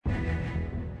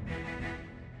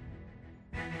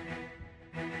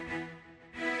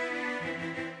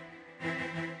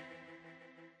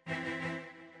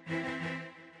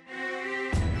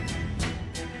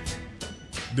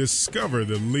Discover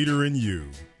the leader in you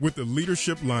with the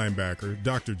leadership linebacker,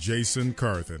 Dr. Jason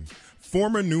Carthen.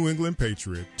 Former New England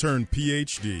Patriot turned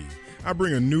PhD, I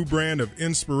bring a new brand of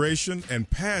inspiration and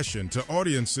passion to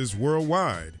audiences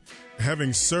worldwide.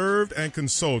 Having served and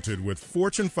consulted with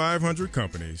Fortune 500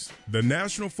 companies, the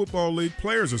National Football League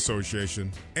Players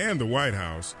Association, and the White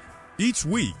House, each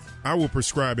week I will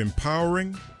prescribe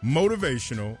empowering,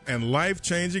 motivational, and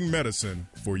life-changing medicine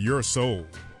for your soul.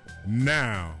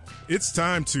 Now, it's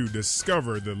time to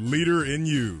discover the leader in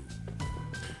you.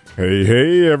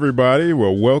 Hey, everybody.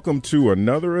 Well, welcome to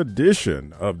another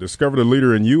edition of Discover the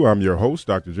Leader in You. I'm your host,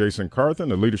 Dr. Jason Carthen,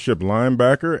 the leadership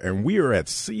linebacker, and we are at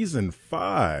Season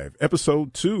 5,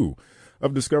 Episode 2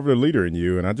 of Discover the Leader in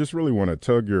You. And I just really want to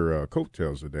tug your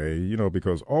coattails today,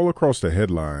 because all across the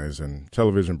headlines and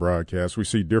television broadcasts, we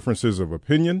see differences of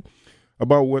opinion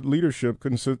about what leadership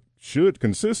should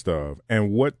consist of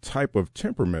and what type of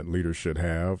temperament leaders should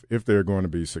have if they're going to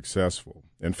be successful.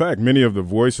 In fact, many of the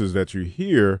voices that you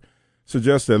hear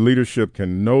suggest that leadership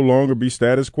can no longer be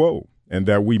status quo and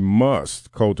that we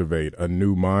must cultivate a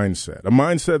new mindset, a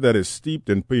mindset that is steeped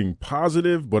in being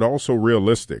positive but also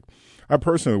realistic. I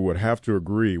personally would have to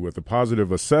agree with the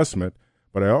positive assessment,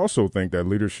 but I also think that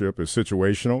leadership is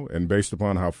situational and based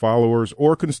upon how followers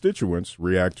or constituents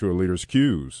react to a leader's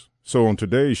cues. So on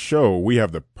today's show, we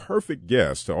have the perfect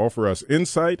guest to offer us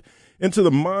insight into the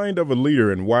mind of a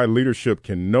leader and why leadership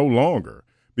can no longer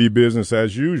be business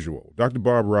as usual. Dr.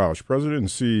 Bob Roush, President and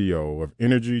CEO of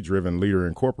Energy Driven Leader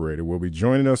Incorporated, will be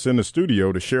joining us in the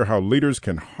studio to share how leaders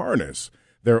can harness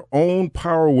their own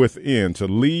power within to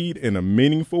lead in a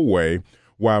meaningful way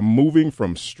while moving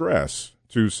from stress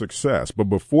to success. But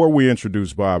before we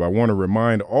introduce Bob, I want to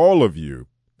remind all of you,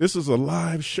 this is a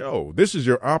live show. This is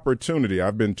your opportunity.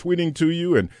 I've been tweeting to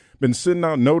you and been sending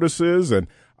out notices, and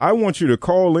I want you to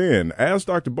call in, ask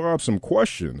Dr. Bob some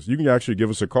questions. You can actually give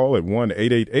us a call at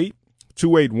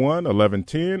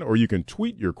 1-888-281-1110, or you can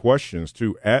tweet your questions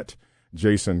to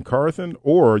 @Jason Carthen,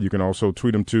 or you can also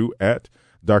tweet them to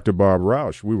 @Dr. Bob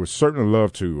Roush. We would certainly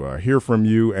love to hear from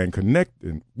you and connect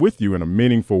with you in a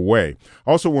meaningful way.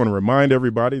 Also want to remind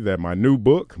everybody that my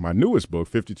newest book,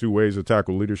 52 Ways to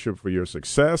Tackle Leadership for Your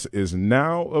Success, is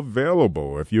now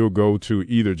available. If you'll go to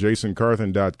either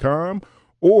jasoncarthen.com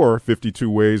or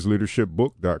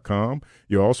 52waysleadershipbook.com,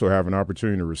 you'll also have an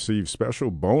opportunity to receive special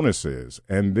bonuses.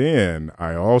 And then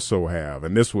I also have,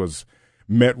 and this was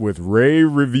met with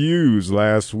rave reviews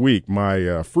last week,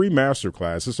 my free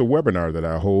masterclass. It's a webinar that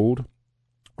I hold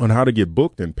on how to get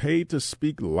booked and paid to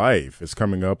speak life. It's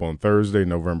coming up on Thursday,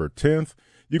 November 10th.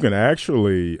 You can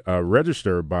actually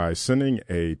register by sending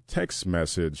a text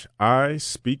message, I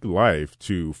Speak Life,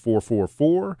 to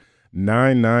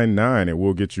 444-999, and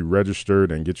we'll get you registered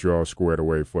and get you all squared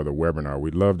away for the webinar.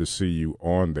 We'd love to see you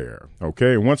on there.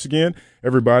 Okay, and once again,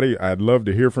 everybody, I'd love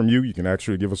to hear from you. You can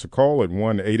actually give us a call at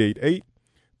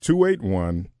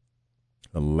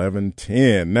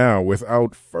 1-888-281-1110. Now,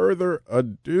 without further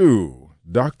ado,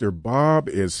 Dr. Bob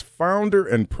is founder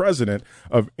and president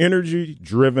of Energy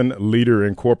Driven Leader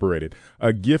Incorporated,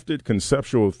 a gifted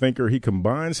conceptual thinker. He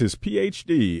combines his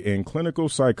PhD in clinical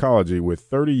psychology with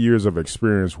 30 years of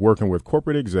experience working with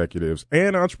corporate executives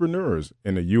and entrepreneurs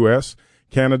in the U.S.,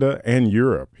 Canada, and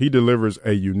Europe. He delivers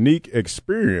a unique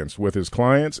experience with his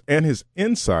clients, and his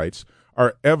insights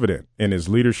are evident in his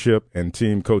leadership and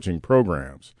team coaching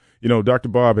programs. Dr.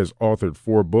 Bob has authored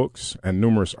 4 books and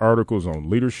numerous articles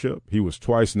on leadership. He was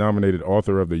twice nominated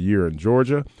Author of the Year in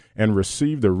Georgia and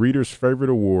received the Reader's Favorite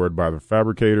Award by the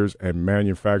Fabricators and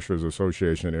Manufacturers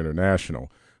Association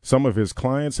International. Some of his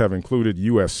clients have included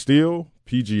U.S. Steel,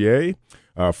 PGA,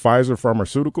 Pfizer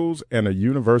Pharmaceuticals, and the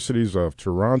Universities of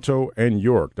Toronto and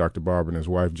York. Dr. Bob and his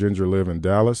wife Ginger live in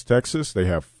Dallas, Texas. They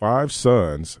have 5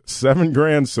 sons, 7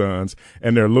 grandsons,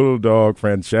 and their little dog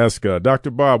Francesca.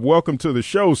 Dr. Bob, welcome to the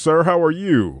show, sir. How are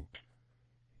you?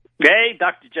 Hey,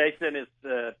 Dr. Jason, it's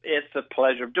a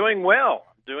pleasure. Doing well.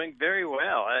 Doing very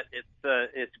well.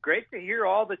 It's great to hear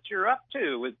all that you're up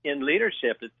to in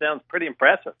leadership. It sounds pretty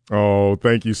impressive. Oh,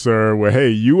 thank you, sir. Well, hey,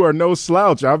 you are no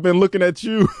slouch. I've been looking at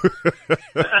you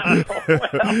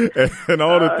and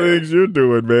all the things you're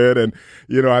doing, man. And,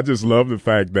 I just love the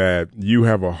fact that you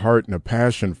have a heart and a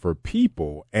passion for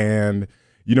people. And,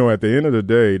 at the end of the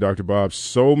day, Dr. Bob,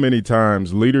 so many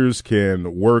times leaders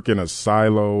can work in a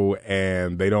silo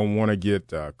and they don't want to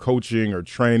get coaching or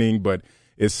training, but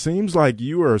it seems like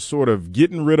you are sort of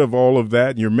getting rid of all of that,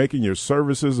 and you're making your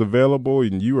services available,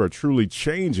 and you are truly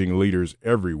changing leaders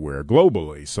everywhere,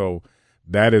 globally. So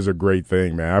that is a great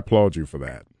thing, man. I applaud you for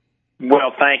that.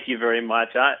 Well, thank you very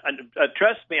much.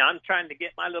 Trust me, I'm trying to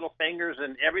get my little fingers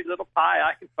in every little pie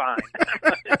I can find.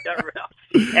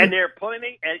 And there are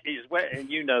plenty, and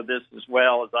you know this as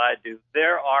well as I do,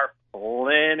 there are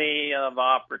plenty of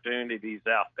opportunities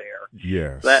out there.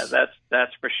 Yes.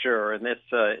 That's for sure. And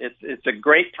it's a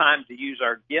great time to use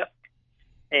our gift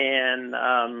and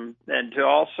to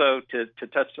also to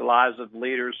touch the lives of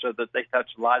leaders so that they touch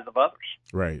the lives of others.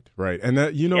 Right. And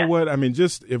that, you know what? I mean,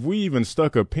 just if we even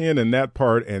stuck a pin in that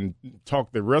part and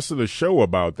talk the rest of the show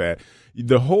about that,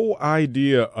 the whole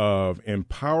idea of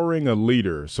empowering a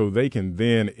leader so they can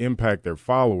then impact their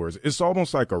followers, it's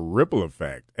almost like a ripple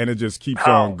effect, and it just keeps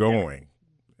on going.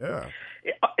 Yeah.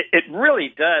 It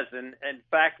really does. And in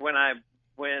fact, when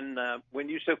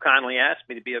you so kindly asked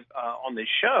me to be on this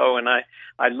show, and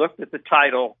I looked at the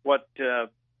title, what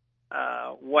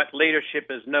leadership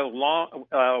is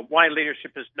why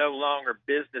leadership is no longer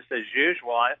business as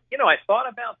usual. I thought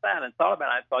about that and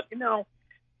I thought,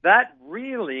 that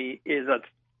really is a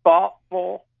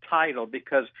thoughtful title,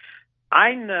 because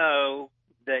I know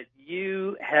that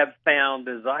you have found,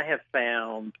 as I have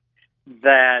found,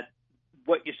 that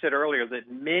what you said earlier,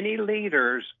 that many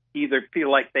leaders either feel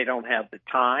like they don't have the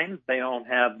time, they don't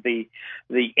have the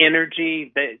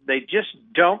energy, they just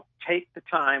don't take the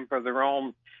time for their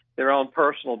own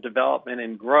personal development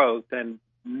and growth. And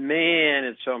man,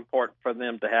 it's so important for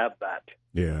them to have that.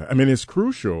 Yeah, I mean, it's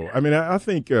crucial. I mean, I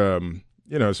think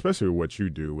especially with what you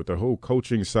do with the whole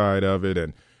coaching side of it,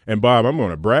 and Bob, I'm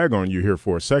going to brag on you here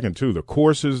for a second too. The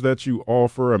courses that you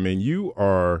offer, I mean,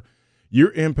 you're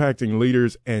impacting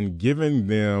leaders and giving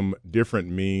them different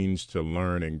means to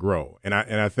learn and grow. And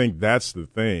I think that's the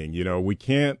thing. We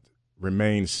can't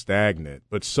remain stagnant,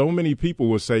 but so many people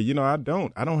will say, I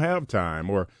don't have time,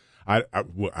 or I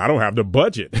don't have the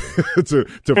budget to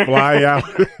fly out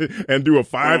and do a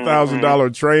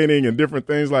 $5,000 training and different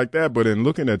things like that. But in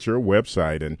looking at your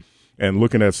website and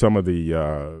looking at some of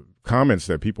the comments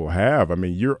that people have, I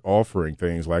mean, you're offering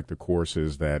things like the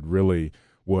courses that really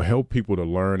will help people to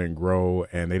learn and grow,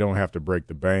 and they don't have to break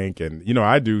the bank. And,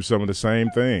 I do some of the same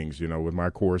things, with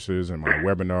my courses and my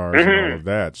webinars and all of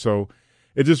that. So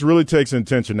it just really takes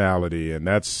intentionality, and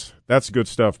that's good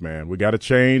stuff, man. We got to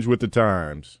change with the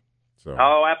times. So.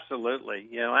 Oh, absolutely.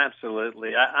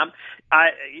 Absolutely.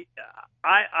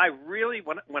 I really,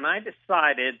 when I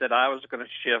decided that I was going to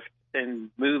shift and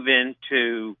move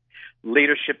into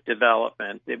leadership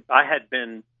development, I had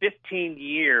been 15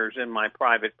 years in my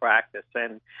private practice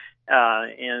and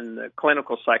in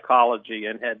clinical psychology,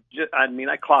 and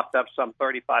I clocked up some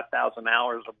 35,000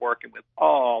 hours of working with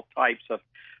all types of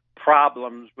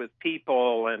problems with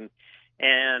people, and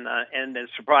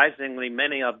surprisingly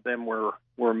many of them were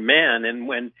men. And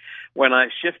when I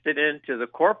shifted into the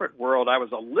corporate world, I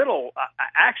was a little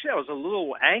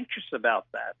anxious about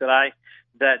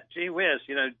that gee whiz,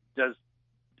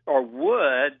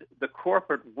 would the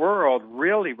corporate world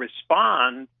really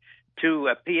respond to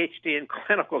a PhD in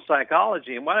clinical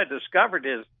psychology? And what I discovered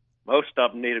is most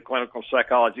of them need a clinical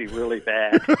psychology really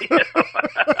bad.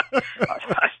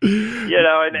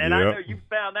 And I know you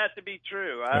found that to be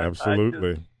true.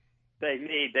 Absolutely. They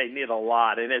need a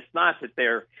lot, and it's not that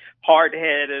they're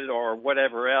hard-headed or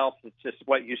whatever else. It's just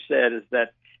what you said, is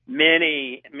that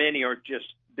many are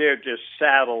they're just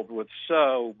saddled with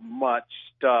so much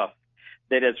stuff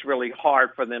that it's really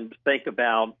hard for them to think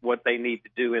about what they need to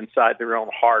do inside their own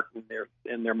heart and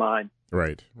in their mind.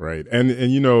 Right. And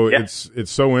it's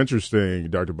so interesting,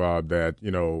 Dr. Bob, that,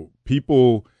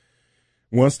 people,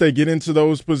 once they get into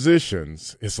those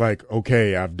positions, it's like,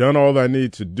 okay, I've done all I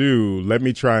need to do. Let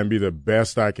me try and be the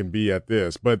best I can be at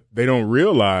this. But they don't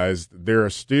realize there are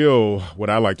still what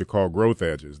I like to call growth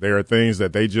edges. There are things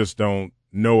that they just don't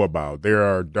know about. There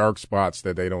are dark spots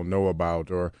that they don't know about,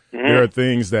 or there are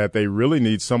things that they really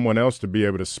need someone else to be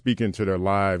able to speak into their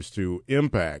lives to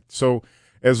impact. So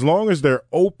as long as they're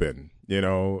open,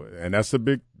 and that's the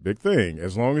big thing,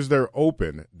 as long as they're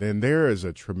open, then there is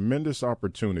a tremendous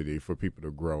opportunity for people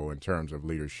to grow in terms of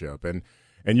leadership. And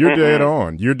you're dead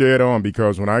on. You're dead on,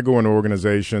 because when I go into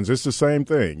organizations, it's the same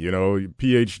thing.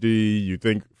 PhD, you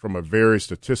think from a very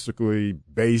statistically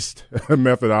based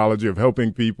methodology of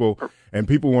helping people, and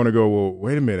people want to go, well,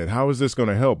 wait a minute, how is this going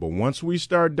to help? But once we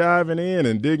start diving in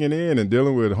and digging in and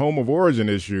dealing with home of origin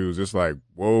issues, it's like,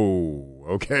 whoa,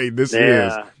 okay, this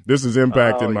is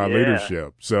impacting my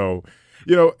leadership. So,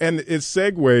 and it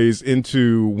segues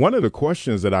into one of the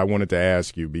questions that I wanted to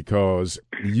ask you, because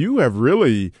you have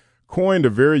really coined a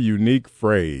very unique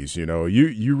phrase.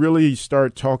 You really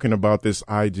start talking about this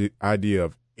idea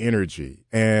of energy,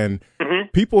 and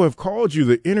People have called you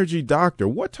the energy doctor.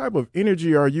 What type of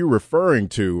energy are you referring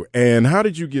to, and how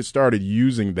did you get started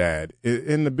using that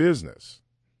in the business?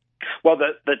 Well,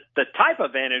 the type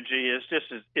of energy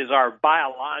is our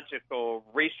biological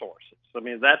resources. I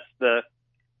mean, that's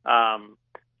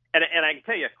and I can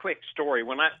tell you a quick story.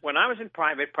 When I was in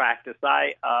private practice,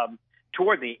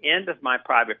 toward the end of my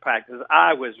private practice,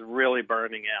 I was really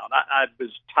burning out. I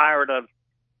was tired of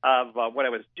what I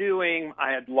was doing.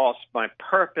 I had lost my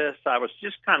purpose. I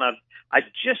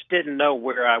just didn't know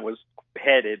where I was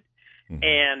headed. Mm-hmm.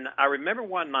 And I remember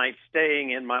one night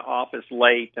staying in my office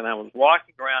late, and I was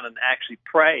walking around and actually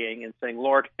praying and saying,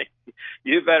 Lord,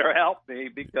 you better help me,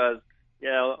 because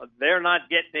they're not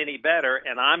getting any better,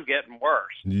 and I'm getting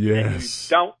worse.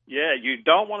 Yes. And you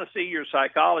don't want to see your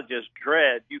psychologist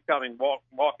dread you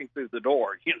walking through the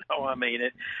door. I mean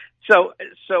it. But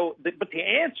the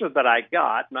answer that I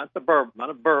got, not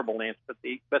a verbal answer,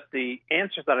 but the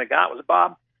answer that I got was,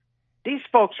 Bob, these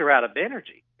folks are out of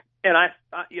energy. And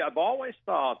I've always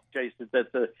thought, Jason,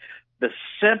 that the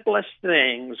simplest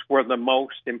things were the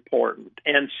most important.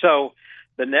 And so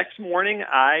the next morning,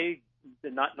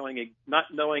 not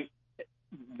knowing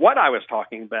what I was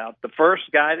talking about, the first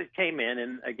guy that came in,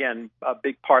 and again, a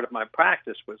big part of my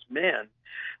practice was men,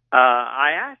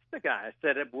 I asked the guy, I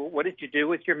said, well, what did you do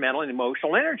with your mental and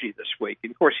emotional energy this week?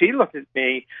 And of course, he looked at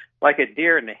me like a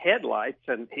deer in the headlights,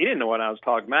 and he didn't know what I was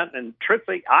talking about. And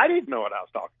truthfully, I didn't know what I was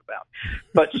talking about.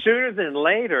 But sooner than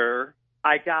later,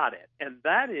 I got it. And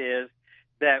that is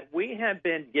that we have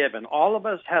been given, all of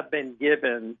us have been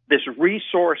given this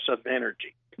resource of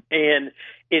energy. And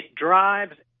it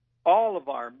drives all of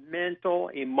our mental,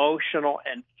 emotional,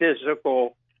 and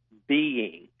physical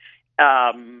being.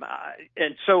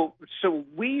 And so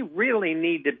we really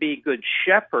need to be good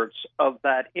shepherds of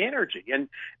that energy. And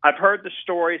I've heard the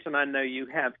stories, and I know you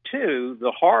have too,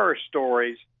 the horror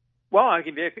stories. Well, I'll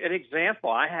give you an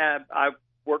example. I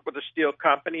worked with a steel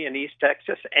company in East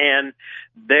Texas, and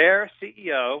their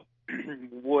CEO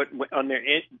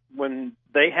when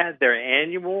they had their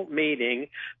annual meeting,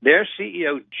 their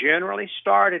CEO generally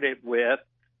started it with,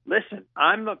 listen,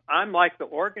 I'm like the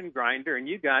organ grinder, and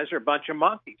you guys are a bunch of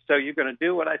monkeys, so you're going to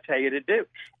do what I tell you to do.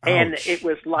 Ouch. And it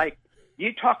was like,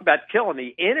 you talk about killing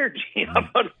the energy of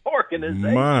an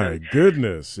organization. My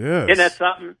goodness, yes. And that's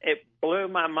something, it blew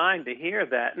my mind to hear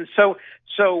that. And so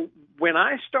when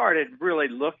I started really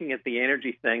looking at the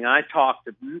energy thing, I talked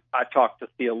to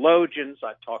theologians,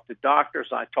 I talked to doctors,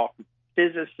 I talked to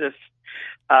physicists.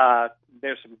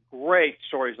 There's some great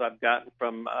stories I've gotten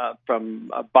from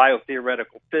a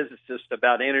biotheoretical physicist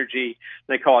about energy.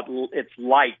 They call it's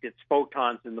light, it's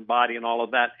photons in the body and all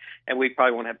of that. And we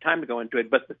probably won't have time to go into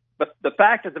it. But the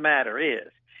fact of the matter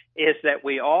is that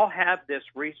we all have this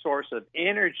resource of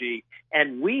energy,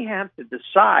 and we have to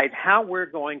decide how we're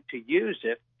going to use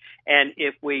it. And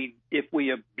if we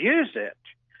abuse it,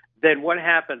 then what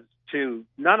happens to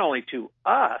not only to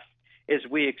us is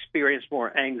we experience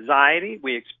more anxiety,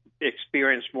 we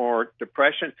experience more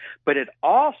depression, but it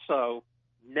also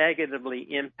negatively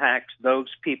impacts those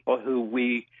people who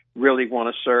we really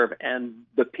want to serve and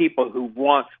the people who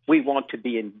we want to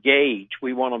be engaged.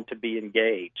 We want them to be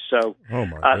engaged. So,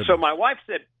 so my wife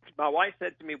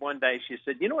said to me one day, she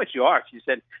said, you know what you are? She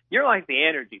said, you're like the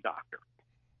energy doctor.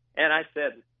 And I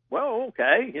said, well,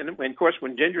 okay. And of course,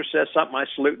 when Ginger says something, I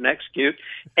salute and execute.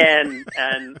 And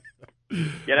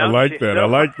I like that. I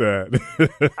like that.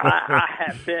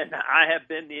 I have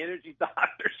been the energy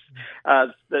doctor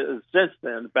since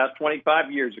then, about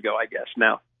 25 years ago, I guess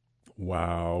now.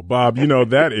 Wow, Bob,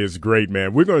 that is great,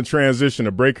 man. We're going to transition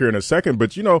a break here in a second.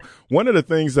 But, one of the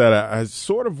things that I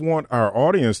sort of want our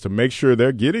audience to make sure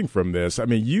they're getting from this, I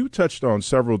mean, you touched on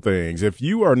several things. If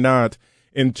you are not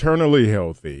internally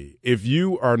healthy, if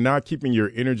you are not keeping your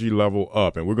energy level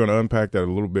up, and we're going to unpack that a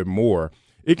little bit more,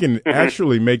 it can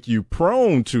actually make you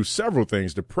prone to several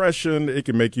things. Depression, it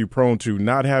can make you prone to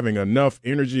not having enough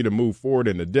energy to move forward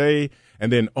in the day.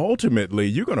 And then ultimately,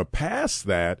 you're going to pass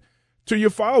that to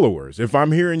your followers, if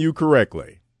I'm hearing you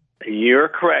correctly. You're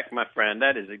correct, my friend.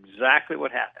 That is exactly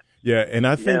what happened. Yeah, and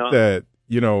I think that,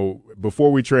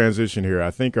 before we transition here,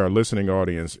 I think our listening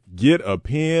audience, get a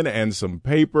pen and some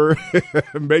paper.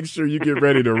 Make sure you get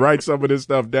ready to write some of this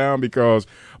stuff down, because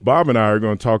Bob and I are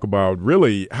going to talk about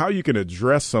really how you can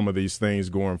address some of these things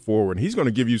going forward. He's going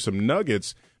to give you some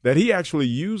nuggets that he actually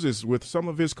uses with some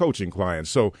of his coaching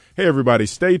clients. So, hey, everybody,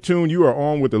 stay tuned. You are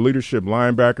on with the Leadership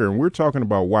Linebacker, and we're talking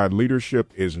about why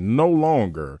leadership is no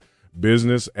longer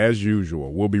business as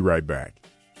usual. We'll be right back.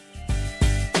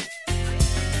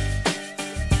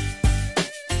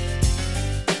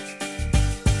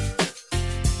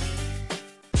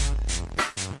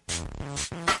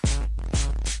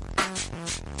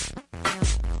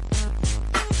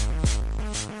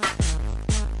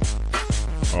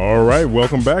 All right,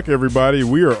 welcome back, everybody.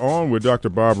 We are on with Dr.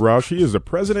 Bob Roush. He is the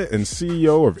president and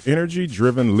CEO of Energy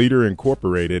Driven Leader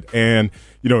Incorporated. And,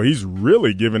 he's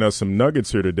really giving us some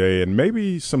nuggets here today and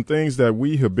maybe some things that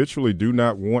we habitually do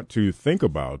not want to think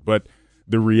about. But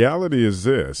the reality is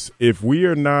this: if we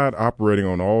are not operating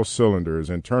on all cylinders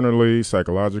internally,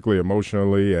 psychologically,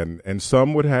 emotionally, and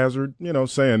some would hazard,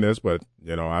 saying this, but,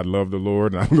 I love the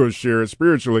Lord and I'm going to share it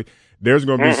spiritually, there's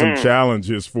going to be some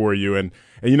challenges for you. And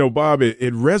Bob, it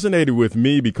resonated with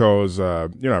me because,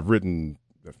 I've written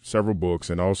several books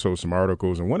and also some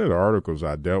articles. And one of the articles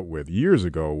I dealt with years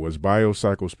ago was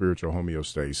biopsychospiritual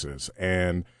homeostasis.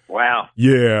 And wow,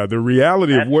 yeah, the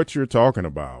reality of what you're talking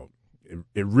about,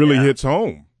 it really hits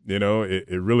home.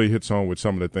 It really hits home with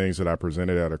some of the things that I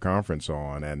presented at a conference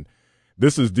on. And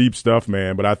this is deep stuff,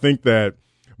 man. But I think that,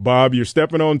 Bob, you're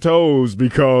stepping on toes,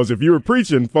 because if you were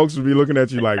preaching, folks would be looking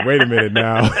at you like, wait a minute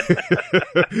now.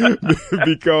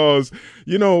 Because,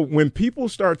 when people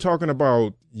start talking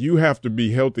about you have to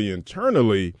be healthy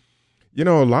internally, a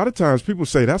lot of times people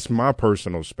say that's my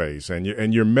personal space and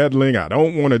you're meddling. I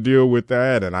don't want to deal with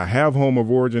that. And I have home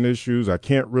of origin issues. I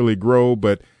can't really grow.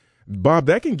 But, Bob,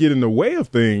 that can get in the way of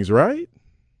things, right?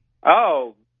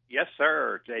 Oh, yes,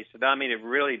 sir, Jason. I mean, it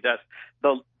really does.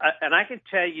 And I can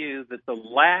tell you that the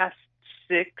last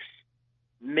 6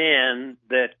 men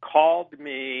that called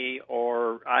me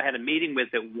or I had a meeting with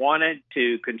that wanted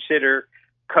to consider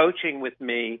coaching with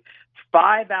me,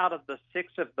 5 out of the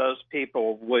 6 of those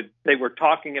people they were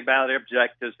talking about their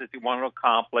objectives that they want to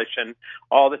accomplish and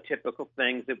all the typical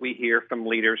things that we hear from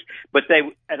leaders. But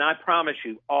and I promise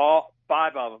you, all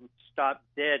 5 of them stopped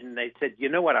dead and they said, you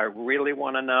know what I really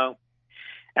want to know?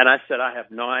 And I said, I have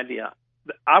no idea.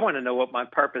 I want to know what my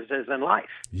purpose is in life.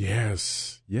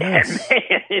 Yes. And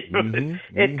man,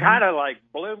 it kind of like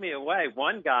blew me away.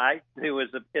 One guy who was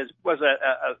a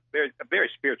very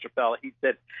spiritual fellow. He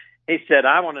said,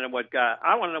 I want to know what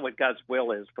God's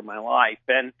will is for my life.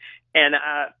 And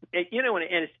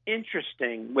it's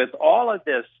interesting with all of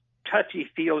this touchy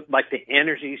feel, like the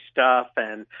energy stuff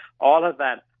and all of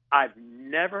that. I've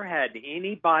never had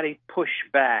anybody push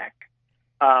back.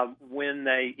 When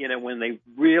they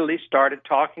really started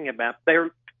talking about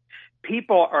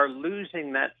people are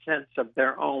losing that sense of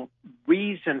their own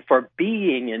reason for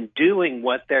being and doing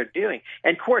what they're doing.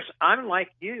 And of course, I'm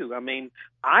like you. I mean,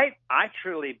 I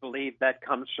truly believe that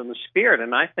comes from the Spirit.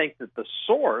 And I think that the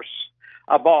source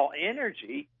of all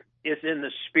energy is in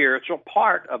the spiritual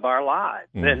part of our lives.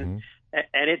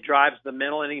 And it drives the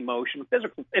mental and emotional,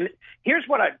 physical. And here's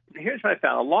what I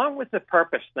found, along with the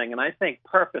purpose thing. And I think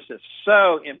purpose is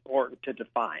so important to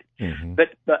define.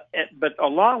 But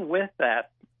along with that,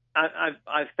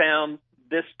 I've found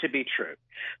this to be true,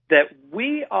 that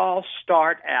we all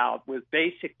start out with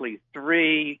basically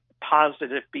 3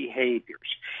 positive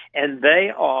behaviors, and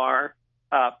they are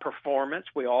performance.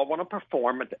 We all want to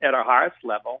perform at our highest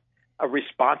level. A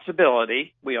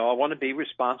responsibility. We all want to be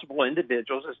responsible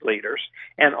individuals as leaders.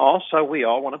 And also we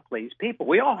all want to please people.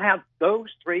 We all have those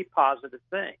 3 positive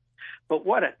things. But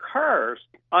what occurs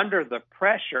under the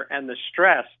pressure and the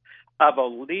stress of a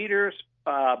leader's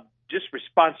just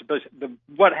responsibility,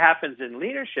 what happens in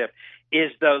leadership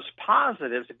is those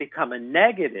positives become a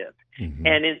negative.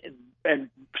 And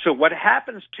so what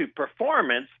happens to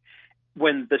performance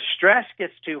when the stress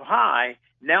gets too high,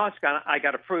 now I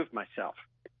got to prove myself.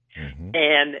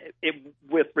 And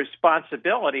with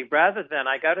responsibility, rather than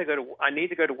I need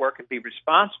to go to work and be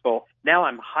responsible, now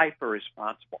I'm hyper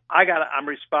responsible. I'm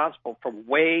responsible for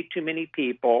way too many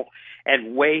people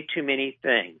and way too many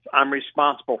things. I'm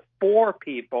responsible for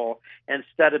people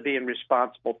instead of being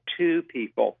responsible to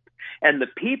people. And the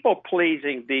people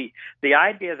pleasing, the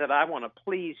idea that I want to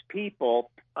please people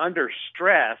under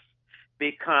stress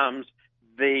becomes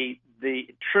I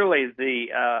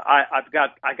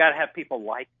got to have people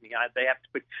like me. They have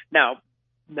to.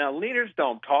 Now leaders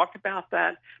don't talk about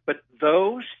that, but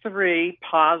those 3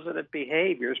 positive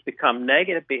behaviors become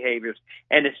negative behaviors,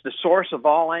 and it's the source of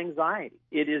all anxiety.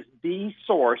 It is the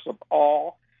source of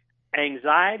all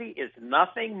anxiety. Is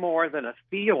nothing more than a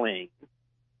feeling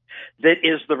that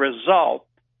is the result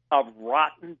of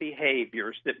rotten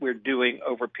behaviors that we're doing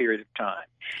over a period of time.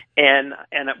 And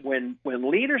when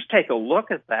leaders take a look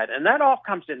at that, and that all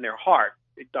comes in their heart,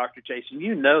 Dr. Jason,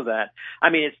 you know that. I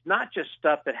mean, it's not just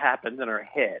stuff that happens in our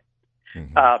head.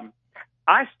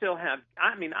 I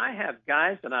have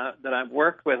guys that I've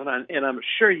worked with, and I'm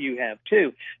sure you have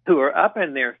too, who are up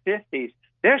in their 50s.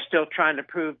 They're still trying to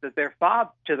prove that their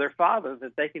father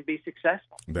that they can be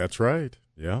successful. That's right.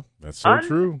 Yeah, that's so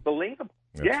true. Unbelievable.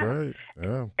 That's right.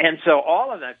 Yeah. And so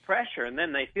all of that pressure, and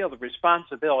then they feel the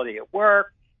responsibility at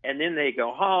work, and then they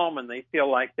go home and they feel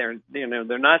like they're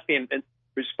not being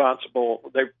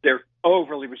responsible. They're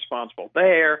overly responsible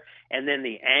there, and then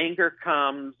the anger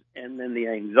comes, and then the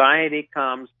anxiety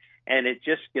comes, and it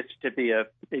just gets to be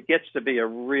a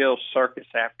real circus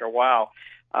after a while.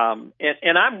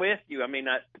 And I'm with you. I mean,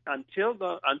 until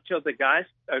the guys,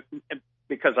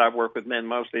 because I work with men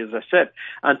mostly, as I said,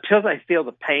 until they feel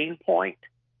the pain point,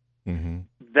 mm-hmm.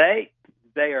 they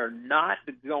are not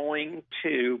going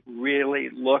to really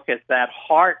look at that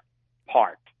heart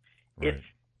part. Right. It's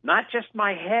not just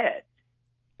my head;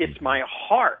 it's mm-hmm. my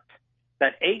heart.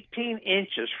 That 18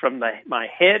 inches from my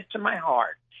head to my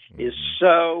heart mm-hmm. is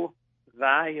so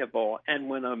valuable. And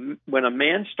when a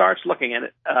man starts looking at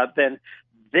it,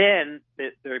 then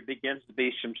there begins to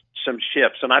be some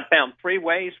shifts. And I found 3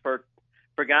 ways for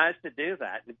guys to do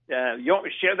that. You want me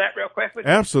to share that real quick with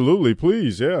you? Absolutely,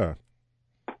 please, yeah.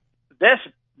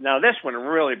 This one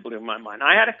really blew my mind.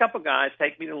 I had a couple guys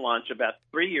take me to lunch about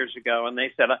 3 years ago, and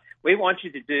they said, we want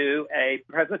you to do a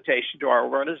presentation to our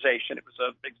organization. It was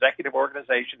an executive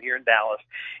organization here in Dallas.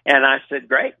 And I said,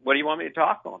 great, what do you want me to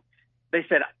talk on? They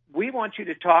said, we want you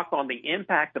to talk on the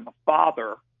impact of a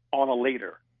father on a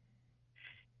leader.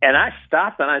 And I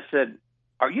stopped and I said,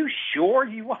 are you sure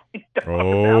you want me to talk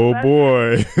about that? Oh,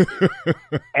 boy.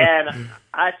 And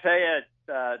I tell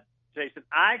you, Jason,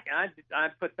 I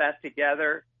put that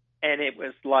together, and it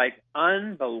was like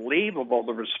unbelievable,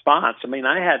 the response. I mean,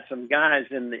 I had some guys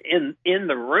in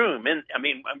the room, and I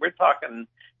mean, we're talking,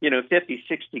 50,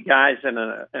 60 guys in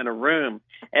a room,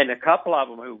 and a couple of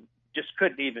them who just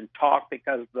couldn't even talk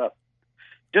because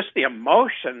just the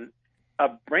emotion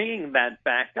of bringing that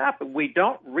back up. And we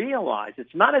don't realize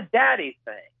it's not a daddy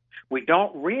thing. We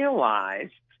don't realize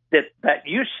that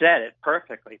you said it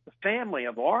perfectly. The family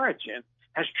of origin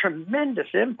has tremendous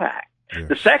impact. Yes.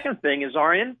 The second thing is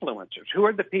our influencers. Who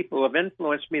are the people who have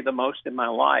influenced me the most in my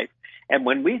life? And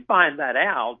when we find that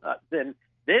out, then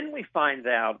we find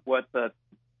out what the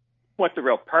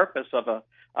real purpose of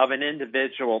an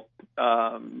individual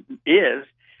is.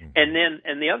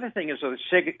 And the other thing is those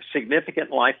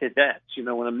significant life events.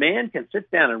 When a man can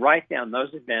sit down and write down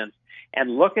those events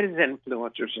and look at his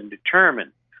influencers and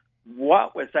determine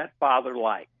what was that father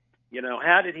like,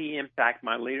 how did he impact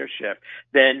my leadership,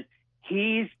 then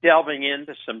he's delving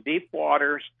into some deep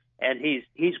waters, and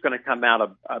he's going to come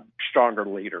out a stronger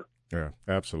leader. Yeah,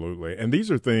 absolutely. And these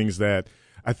are things that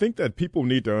I think that people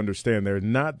need to understand. They're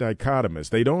not dichotomous.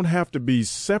 They don't have to be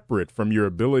separate from your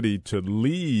ability to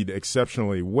lead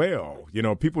exceptionally well.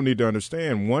 People need to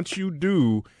understand once you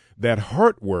do that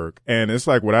heart work, and it's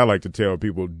like what I like to tell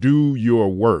people, do your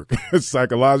work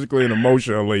psychologically and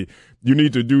emotionally. You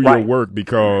need to do your work,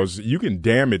 because you can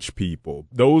damage people.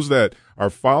 Those that are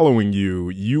following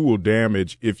you, you will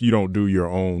damage if you don't do your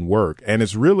own work. And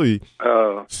it's really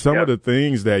some of the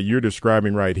things that you're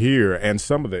describing right here, and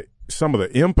some of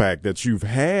the impact that you've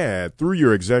had through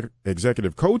your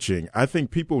executive coaching. I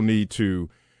think people need to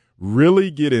really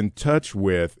get in touch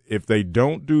with, if they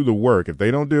don't do the work, if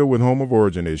they don't deal with home of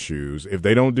origin issues, if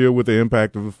they don't deal with the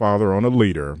impact of the father on a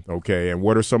leader, and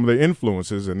what are some of the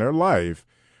influences in their life,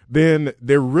 then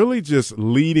they're really just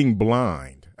leading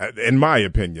blind. In my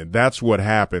opinion, that's what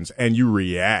happens, and you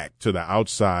react to the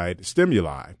outside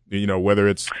stimuli, whether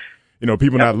it's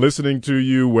people not listening to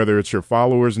you, whether it's your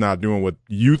followers not doing what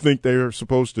you think they're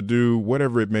supposed to do,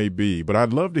 whatever it may be. But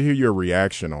I'd love to hear your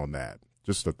reaction on that,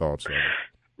 just the thoughts on it.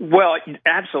 Well,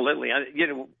 absolutely.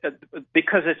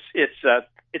 Because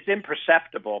it's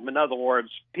imperceptible. In other words,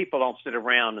 people don't sit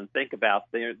around and think about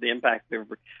the impact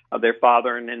of their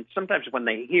father, and then sometimes when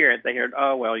they hear it,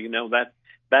 oh well,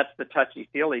 that's the touchy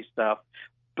feely stuff.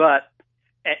 But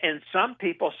and some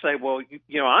people say, well,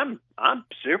 I'm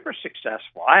super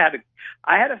successful. I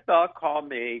had a fellow call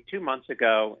me 2 months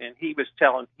ago, and he was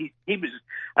telling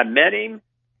I met him.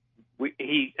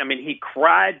 He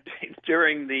cried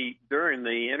during the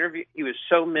interview. He was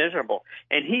so miserable,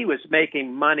 and he was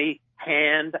making money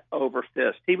hand over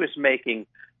fist. He was making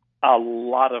a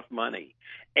lot of money,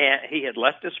 and he had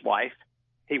left his wife.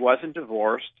 He wasn't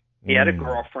divorced. He had a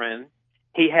girlfriend.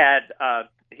 He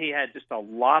had just a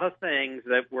lot of things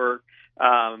that were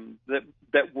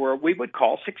we would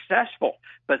call successful,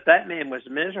 but that man was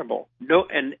miserable. No,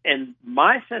 and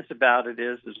my sense about it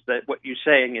is that what you're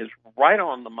saying is right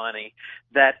on the money.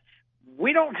 That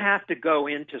we don't have to go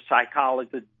into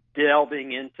psychology,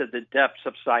 delving into the depths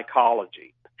of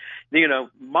psychology.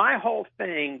 My whole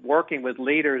thing working with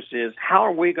leaders is, how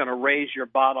are we going to raise your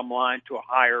bottom line to a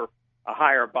higher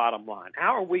bottom line?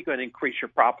 How are we going to increase your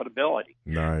profitability?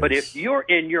 Nice. But if you're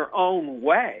in your own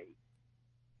way,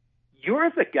 you're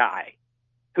the guy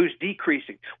who's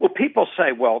decreasing. Well, people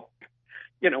say, well,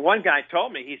 one guy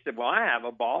told me, he said, well, I have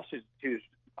a boss who's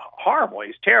horrible.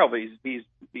 He's terrible.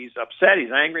 He's upset.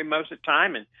 He's angry most of the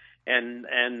time.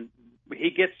 And he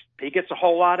gets a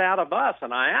whole lot out of us.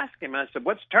 And I asked him, I said,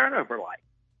 what's turnover like?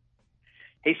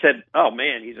 He said, oh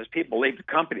man, he says, people leave the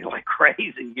company like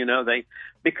crazy,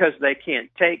 because they can't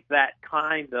take that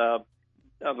kind of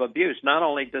abuse. Not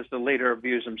only does the leader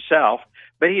abuse himself,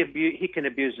 but he can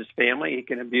abuse his family. He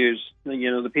can abuse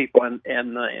the people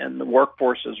and the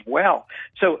workforce as well.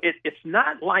 So it's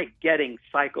not like getting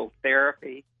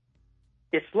psychotherapy.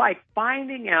 It's like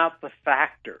finding out the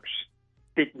factors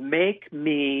that make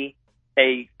me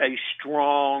a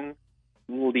strong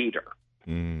leader.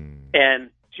 And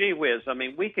gee whiz, I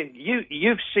mean,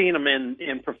 you've seen them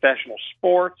in professional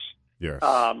sports. Yes.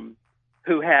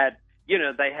 Who had,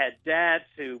 they had dads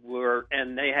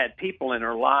and they had people in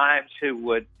their lives who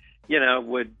would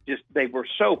they were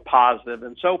so positive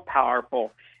and so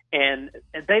powerful, and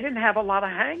they didn't have a lot of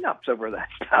hang-ups over that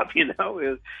stuff, and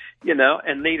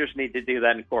leaders need to do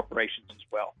that in corporations as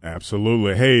well.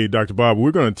 Absolutely. Hey, Dr. Bob,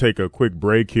 we're going to take a quick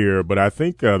break here, but I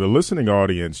think the listening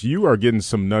audience, you are getting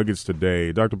some nuggets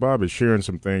today. Dr. Bob is sharing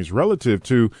some things relative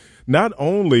to not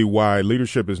only why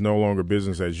leadership is no longer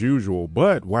business as usual,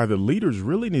 but why the leaders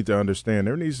really need to understand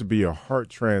there needs to be a heart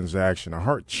transaction, a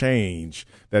heart change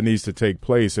that needs to take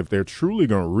place if they're truly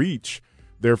going to reach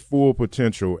their full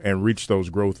potential and reach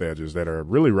those growth edges that are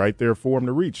really right there for them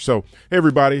to reach. So, hey,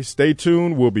 everybody, stay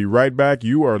tuned. We'll be right back.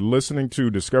 You are listening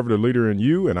to Discover the Leader in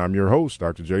You, and I'm your host,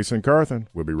 Dr. Jason Carthen.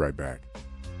 We'll be right back.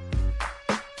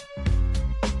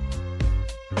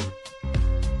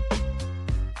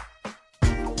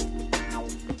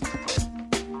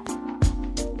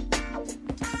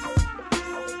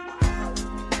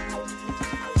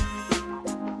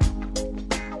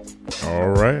 All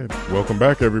right. Welcome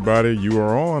back, everybody. You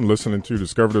are on listening to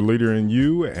Discover the Leader in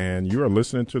You, and you are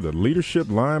listening to the Leadership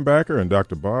Linebacker and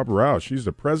Dr. Bob Roush. She's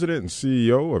the president and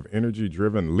CEO of Energy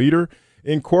Driven Leader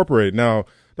Incorporated. Now,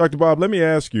 Dr. Bob, let me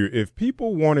ask you, if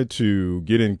people wanted to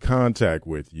get in contact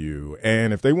with you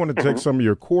and if they wanted to take some of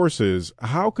your courses,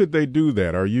 how could they do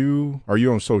that? Are you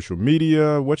on social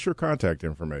media? What's your contact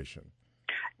information?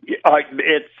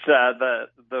 It's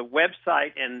the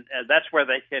website, and that's where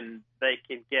they can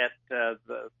get the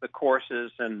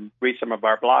courses and read some of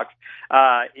our blogs.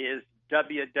 Is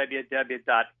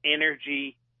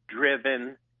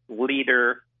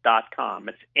www.energydrivenleader.com.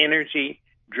 It's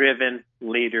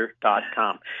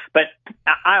energydrivenleader.com. But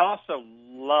I also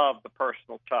love the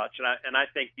personal touch, and I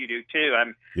think you do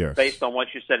too. Yes. Based on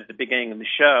what you said at the beginning of the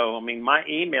show. I mean, my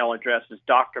email address is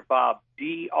drbob,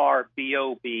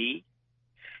 DRBOB,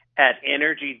 at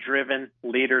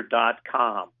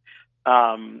energydrivenleader.com.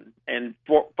 And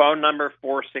phone number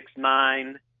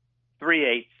 469-387-6655.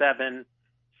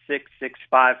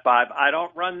 I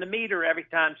don't run the meter every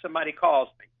time somebody calls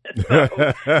me. So,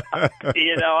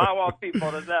 I want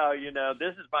people to know,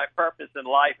 this is my purpose in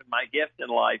life and my gift in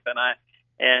life.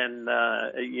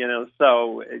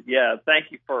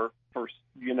 Thank you for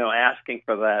asking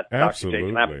for that,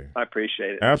 Absolutely. Dr. Jason. I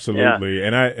appreciate it. Absolutely.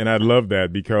 Yeah. And I love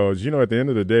that because, at the end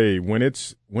of the day, when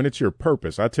it's your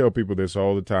purpose, I tell people this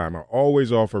all the time. I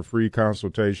always offer free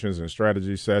consultations and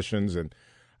strategy sessions, and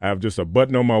I have just a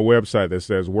button on my website that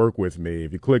says work with me.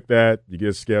 If you click that, you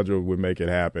get scheduled, we make it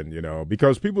happen,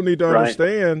 because people need to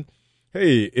understand,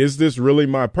 hey, is this really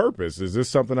my purpose? Is this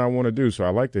something I want to do? So I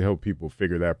like to help people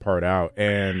figure that part out.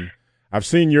 And I've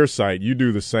seen your site. You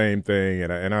do the same thing,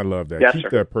 and I love that. Yes, Keep sir.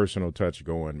 that personal touch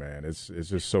going, man. It's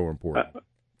just so important.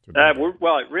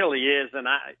 Well, it really is, and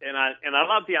I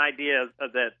love the idea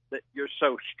that you're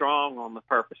so strong on the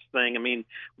purpose thing. I mean,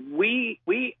 we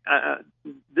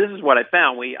this is what I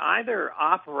found. We either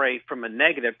operate from a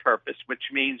negative purpose,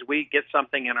 which means we get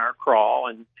something in our crawl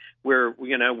and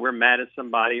we're mad at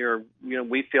somebody, or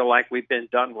we feel like we've been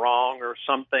done wrong or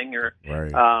something, or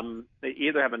right. They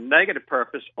either have a negative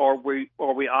purpose or we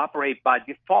operate by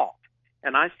default.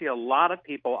 And I see a lot of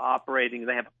people operating,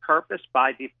 they have a purpose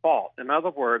by default. In other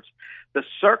words, the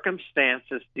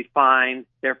circumstances define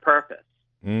their purpose.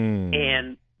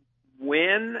 And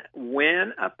when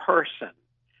a person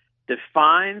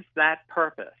defines that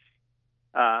purpose,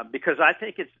 because I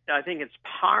think it's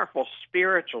powerful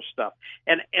spiritual stuff.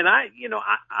 And I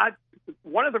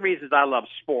one of the reasons I love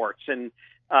sports, and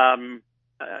I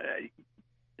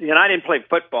didn't play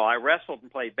football. I wrestled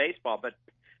and played baseball,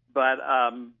 but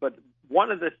one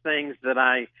of the things that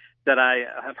I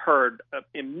have heard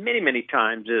many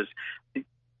times is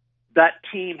that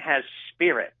team has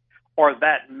spirit, or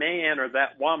that man or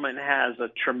that woman has a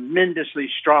tremendously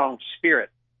strong spirit.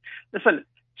 Listen,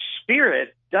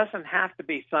 spirit doesn't have to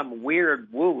be some weird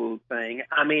woo-woo thing.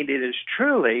 I mean, it is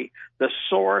truly the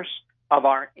source of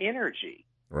our energy.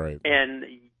 Right. And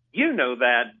you know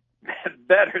that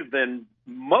better than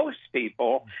most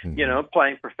people,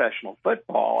 playing professional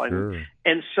football. Sure.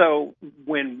 And so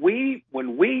when we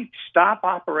stop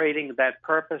operating that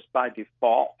purpose by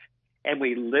default and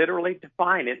we literally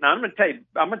define it, and I'm going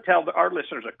to tell our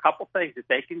listeners a couple things that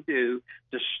they can do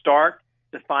to start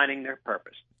defining their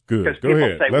purpose. Good. Go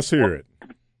ahead. Let's hear it.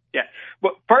 Yeah.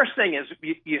 Well, first thing is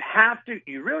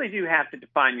you really do have to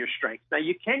define your strengths. Now,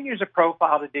 you can use a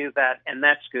profile to do that, and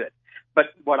that's good. But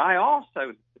what I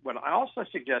also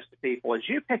suggest to people is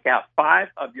you pick out 5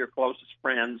 of your closest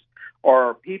friends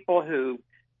or people who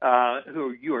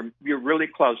you're really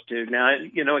close to. Now,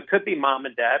 it could be mom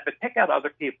and dad, but pick out other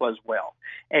people as well.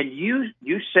 And you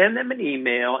send them an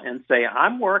email and say,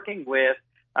 I'm working with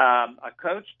a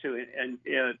coach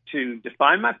to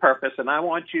define my purpose, and I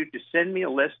want you to send me a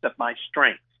list of my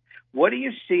strengths. What do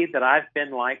you see that I've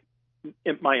been like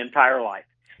in my entire life?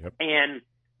 Yep. And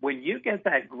when you get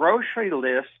that grocery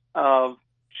list of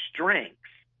strengths,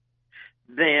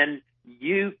 then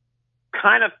you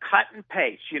kind of cut and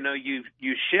paste. You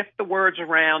shift the words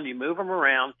around, you move them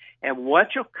around, and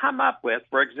what you'll come up with,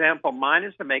 for example, mine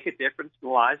is to make a difference in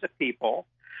the lives of people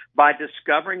by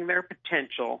discovering their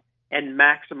potential and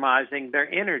maximizing their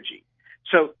energy.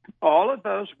 So all of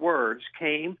those words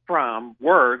came from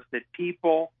words that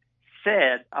people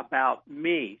said about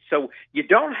me. So you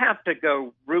don't have to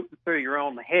go rooting through your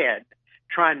own head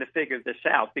trying to figure this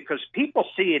out, because people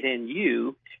see it in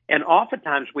you, and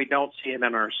oftentimes we don't see it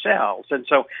in ourselves. And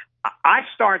so I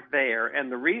start there,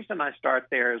 and the reason I start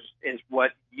there is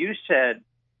what you said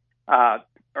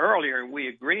earlier, and we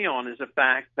agree on, is the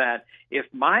fact that if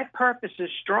my purpose is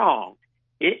strong,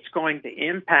 it's going to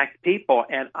impact people.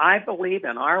 And I believe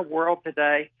in our world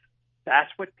today,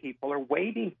 that's what people are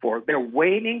waiting for. They're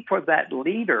waiting for that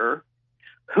leader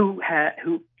who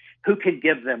can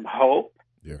give them hope.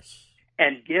 Yes.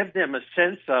 And give them a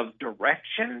sense of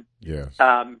direction. Yes.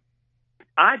 I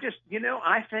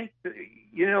think,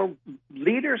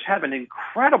 leaders have an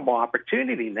incredible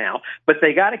opportunity now, but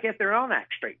they got to get their own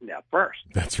act straightened out first.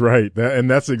 That's right.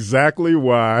 And that's exactly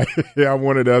why I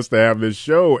wanted us to have this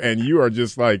show. And you are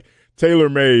just like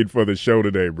tailor-made for the show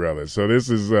today, brother. So this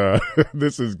is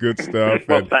this is good stuff.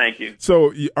 Well, thank you.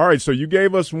 So, all right. So you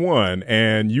gave us one,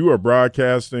 and you are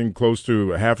broadcasting close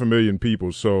to 500,000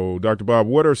 people. So, Dr. Bob,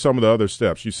 what are some of the other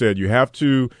steps? You said you have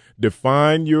to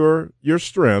define your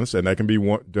strengths, and that can be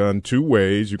done 2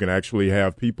 ways. You can actually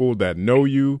have people that know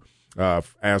you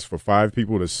ask for 5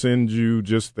 people to send you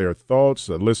just their thoughts,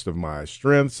 a list of my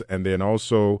strengths, and then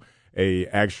also a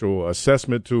actual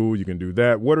assessment tool. You can do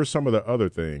that. What are some of the other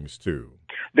things too?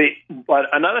 But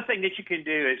another thing that you can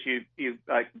do is you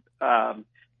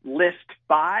list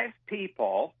 5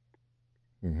 people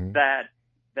that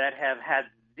have had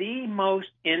the most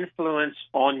influence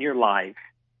on your life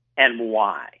and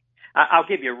why. I'll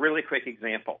give you a really quick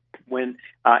example. When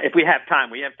if we have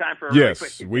time for a really quick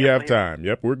example. Yes, we have time.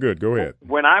 Yep, we're good. Go ahead.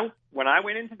 When I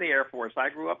went into the Air Force, I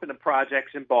grew up in the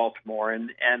projects in Baltimore,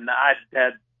 and I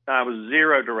was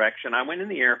zero direction. I went in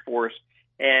the Air Force,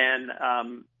 and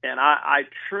I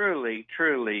truly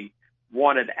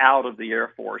wanted out of the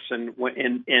Air Force and went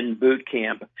in boot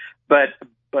camp. But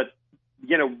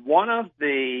one of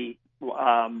the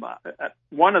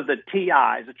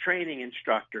TIs, a training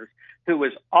instructor, who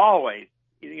was always,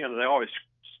 they always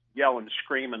yell and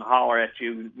scream and holler at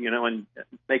you, and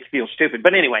make you feel stupid.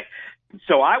 But anyway,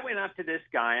 so I went up to this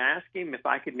guy. I asked him if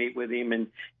I could meet with him, and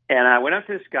I went up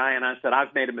to this guy and I said,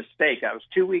 I've made a mistake. I was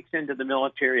 2 weeks into the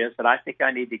military. I said, I think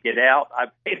I need to get out.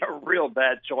 I've made a real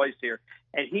bad choice here.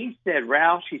 And he said,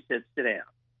 Roush, he said, sit down.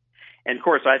 And of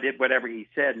course I did whatever he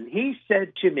said. And he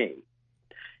said to me,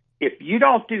 if you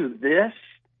don't do this,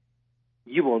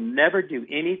 you will never do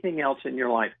anything else in your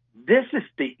life. This is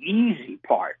the easy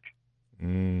part.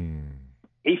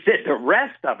 He said the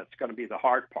rest of it's going to be the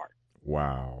hard part.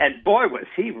 Wow. And boy, was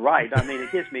he right. I mean,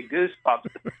 it gives me goosebumps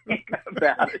to think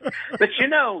about it. But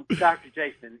Dr.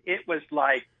 Jason, it was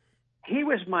like he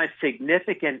was my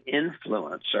significant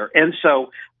influencer. And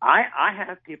so I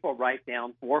have people write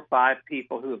down 4 or 5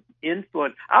 people who have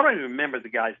influenced. I don't even remember the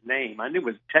guy's name. I knew it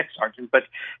was a tech sergeant, but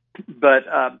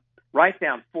write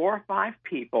down 4 or 5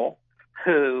 people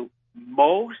who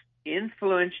most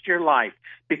influenced your life,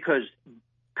 because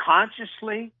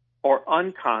consciously or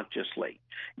unconsciously,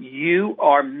 you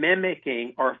are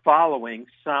mimicking or following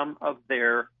some of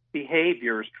their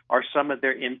behaviors or some of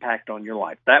their impact on your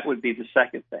life. That would be the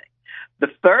second thing. The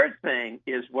third thing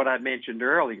is what I mentioned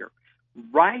earlier.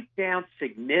 Write down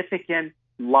significant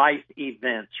life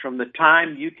events from the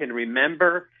time you can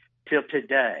remember till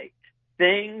today,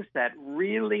 things that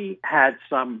really had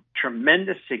some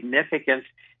tremendous significance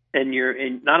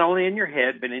in not only in your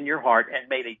head but in your heart, and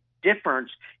made a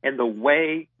difference in the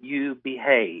way you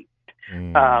behaved.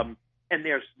 And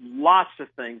there's lots of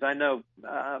things. I know,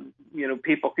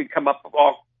 people could come up with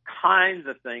all kinds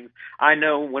of things. I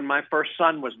know when my first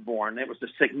son was born, it was a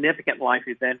significant life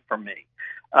event for me.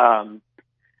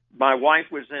 My wife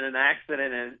was in an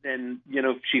accident and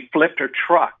she flipped her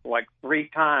truck like 3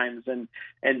 times and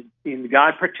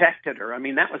God protected her. I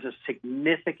mean, that was a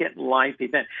significant life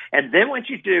event. And then what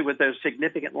you do with those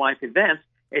significant life events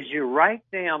is you write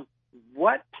down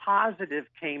what positive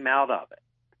came out of it.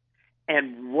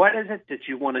 And what is it that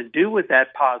you want to do with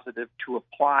that positive to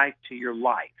apply to your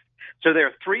life? So there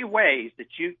are 3 ways that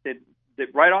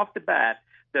right off the bat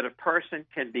that a person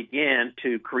can begin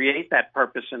to create that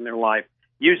purpose in their life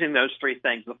using those 3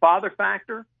 things. The father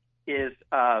factor is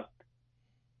I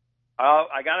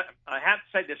have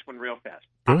to say this one real fast.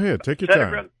 Go ahead, take your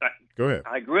time. Go ahead.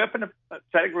 I grew up in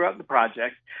the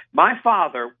projects. My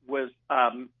father was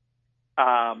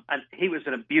he was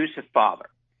an abusive father.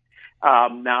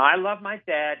 Now, I love my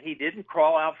dad. He didn't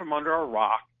crawl out from under a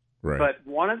rock. Right. But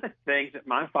one of the things that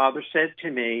my father said to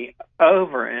me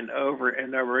over and over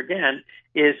and over again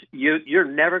is you're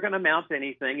never going to amount to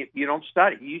anything if you don't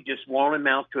study. You just won't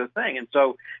amount to a thing. And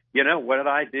so, what did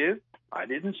I do? I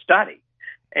didn't study.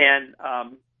 And,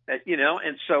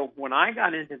 and so when I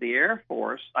got into the Air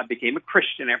Force, I became a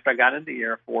Christian after I got into the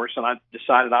Air Force, and I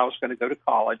decided I was going to go to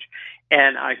college.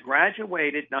 And I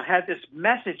graduated, and I had this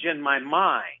message in my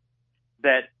mind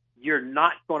that you're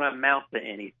not going to amount to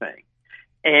anything.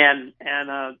 And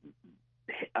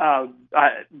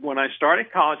when I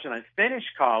started college and I finished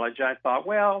college, I thought,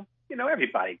 well, a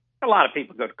lot of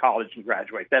people go to college and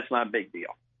graduate. That's not a big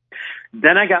deal.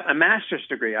 Then I got my master's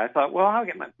degree. I thought, well, I'll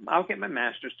get my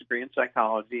master's degree in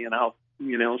psychology, and I'll,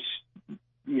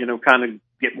 kind of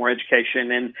get more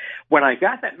education. And when I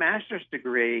got that master's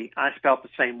degree, I felt the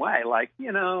same way. Like,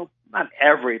 not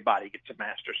everybody gets a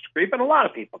master's degree, but a lot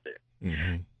of people do.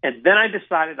 Mm-hmm. And then I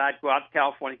decided I'd go out to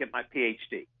California and get my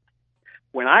PhD.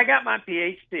 When I got my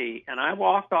PhD and I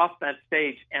walked off that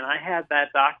stage and I had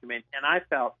that document and I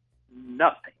felt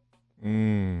nothing.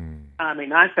 I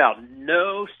mean, I felt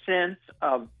no sense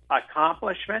of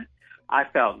accomplishment. I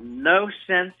felt no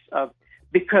sense of,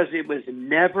 because it was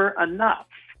never enough.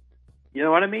 You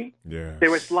know what I mean? Yes.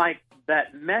 There was like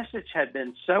that message had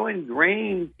been so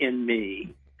ingrained in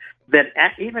me that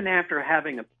even after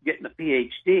getting a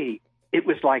PhD, it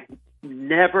was like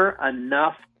never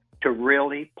enough to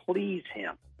really please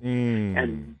him.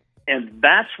 And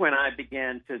that's when I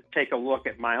began to take a look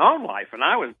at my own life. And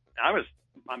I was,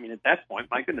 at that point,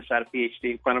 my goodness, I had a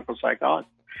PhD in clinical psychology.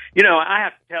 I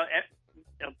have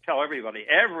to tell everybody,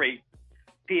 every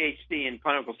PhD in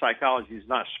clinical psychology is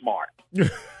not smart.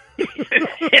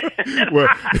 Well,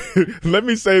 let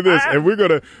me say this,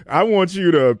 and I want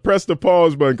you to press the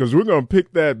pause button because we're going to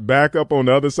pick that back up on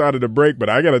the other side of the break. But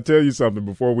I got to tell you something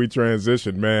before we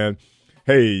transition, man.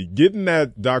 Hey, getting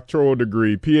that doctoral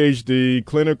degree, PhD,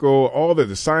 clinical, all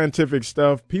the scientific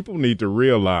stuff, people need to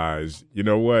realize, you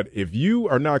know what, if you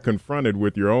are not confronted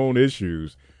with your own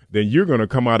issues, then you're going to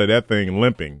come out of that thing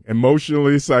limping,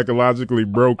 emotionally, psychologically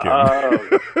broken.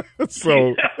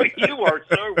 So you are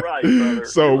so right, brother.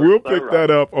 So we'll pick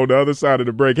that up on the other side of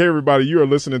the break. Hey, everybody, you are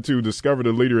listening to Discover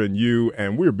the Leader in You,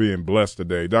 and we're being blessed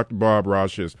today. Dr. Bob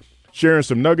Roush is sharing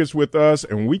some nuggets with us,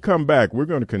 and when we come back, we're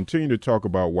going to continue to talk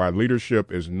about why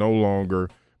leadership is no longer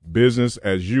business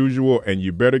as usual, and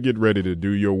you better get ready to do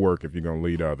your work if you're going to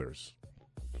lead others.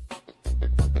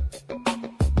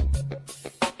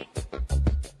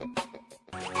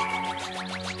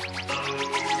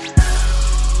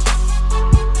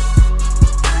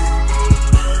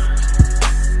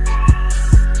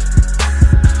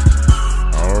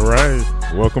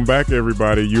 Welcome back,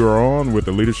 everybody. You are on with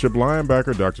the leadership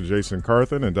linebacker, Dr. Jason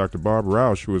Carthen, and Dr. Bob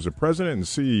Roush, who is the president and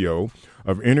CEO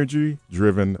of Energy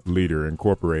Driven Leader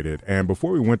Incorporated. And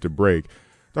before we went to break,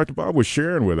 Dr. Bob was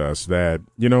sharing with us that,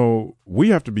 we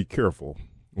have to be careful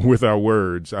with our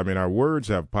words. I mean, our words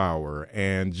have power,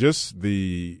 and just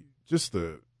the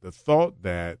thought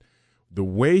that the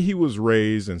way he was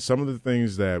raised and some of the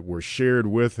things that were shared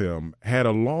with him had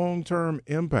a long-term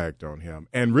impact on him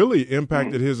and really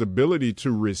impacted his ability to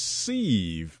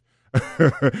receive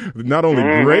not only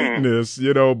greatness,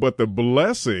 but the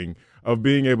blessing of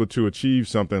being able to achieve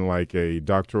something like a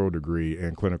doctoral degree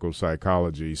in clinical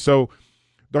psychology. So,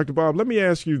 Dr. Bob, let me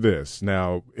ask you this.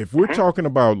 Now, if we're talking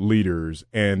about leaders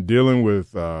and dealing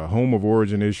with home of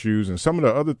origin issues and some of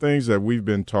the other things that we've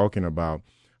been talking about,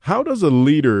 how does a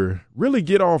leader really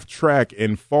get off track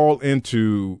and fall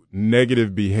into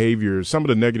negative behaviors, some of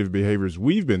the negative behaviors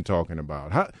we've been talking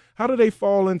about? How do they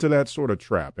fall into that sort of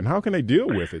trap, and how can they deal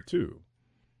with it too?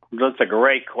 That's a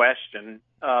great question.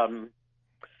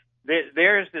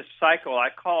 There's this cycle. I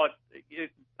call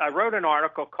it. I wrote an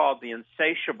article called "The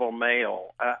Insatiable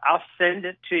Male." I'll send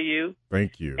it to you.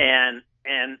 Thank you. And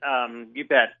you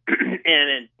bet.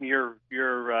 And your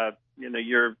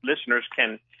listeners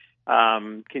can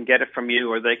get it from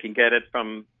you, or they can get it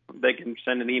from. They can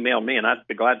send an email me, and I'd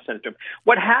be glad to send it to them.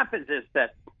 What happens is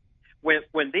that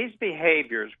when these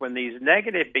behaviors, when these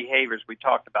negative behaviors we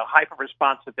talked about, hyper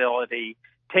responsibility,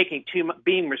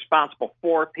 being responsible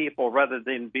for people rather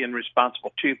than being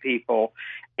responsible to people,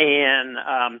 and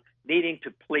needing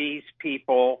to please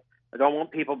people. I don't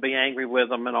want people to be angry with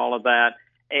them and all of that.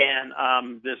 And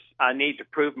I need to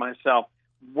prove myself.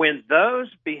 When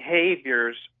those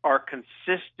behaviors are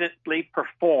consistently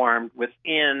performed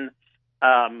within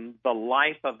the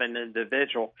life of an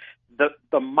individual,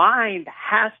 the mind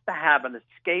has to have an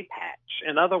escape hatch.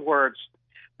 In other words,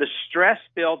 the stress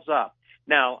builds up.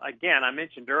 Now, again, I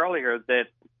mentioned earlier that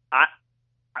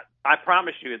I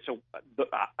promise you,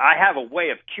 I have a way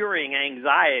of curing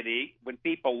anxiety when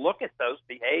people look at those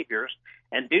behaviors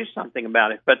and do something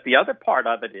about it. But the other part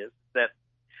of it is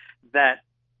that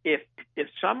if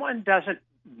someone doesn't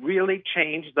really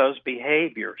change those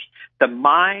behaviors, the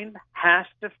mind has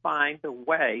to find a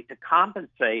way to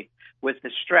compensate with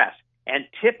the stress. And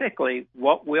typically,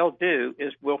 what we'll do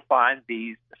is we'll find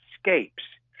these escapes.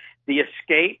 The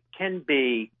escape can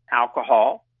be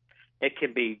alcohol, it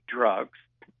can be drugs,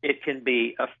 it can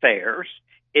be affairs,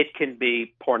 it can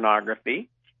be pornography,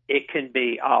 it can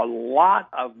be a lot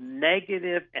of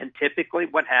negative, and typically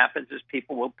what happens is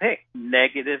people will pick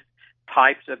negative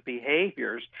types of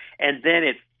behaviors, and then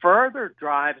it further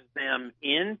drives them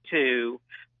into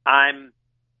I'm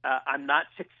not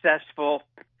successful,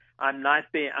 I'm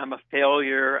a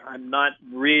failure, I'm not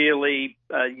really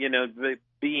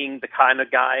being the kind of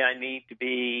guy I need to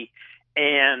be,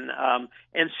 and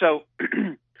so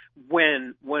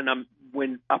when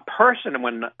a person,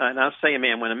 and I'll say a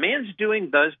man, when a man's doing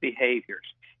those behaviors,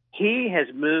 he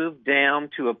has moved down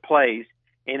to a place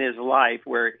in his life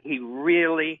where he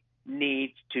really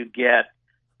needs to get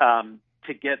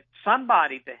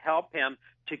somebody to help him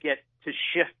to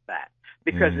shift that.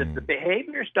 Because if the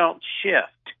behaviors don't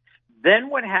shift, then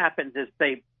what happens is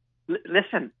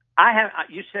listen.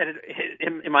 You said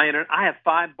it in my interview. I have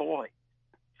 5 boys.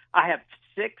 I have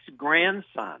 6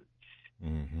 grandsons.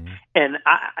 Mm-hmm. And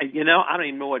I don't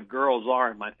even know what girls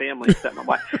are in my family except my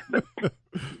wife.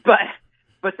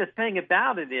 But the thing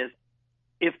about it is,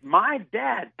 if my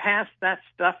dad passed that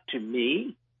stuff to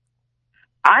me,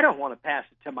 I don't want to pass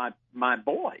it to my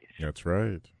boys. That's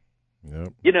right.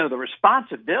 Yep. The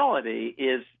responsibility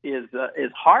is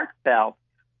heartfelt.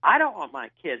 I don't want my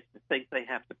kids to think they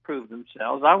have to prove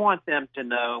themselves. I want them to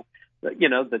know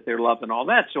that they're loved and all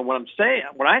that. So what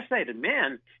I say to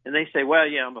men, and they say, well,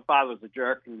 my father was a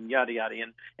jerk and yada, yada.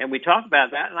 And we talk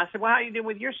about that. And I said, well, how are you doing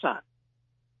with your son?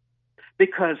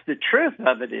 Because the truth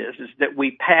of it is that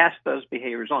we pass those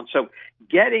behaviors on. So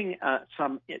getting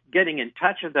in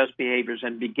touch with those behaviors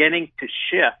and beginning to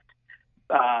shift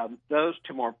those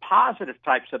to more positive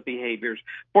types of behaviors.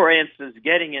 For instance,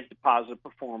 getting into positive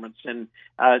performance and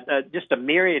just a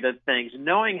myriad of things,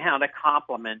 knowing how to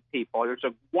compliment people. There's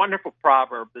a wonderful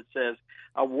proverb that says,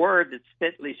 a word that's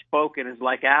fitly spoken is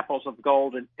like apples of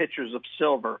gold and pitchers of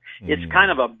silver. It's kind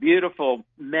of a beautiful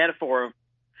metaphor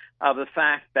of the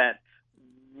fact that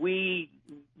we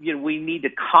need to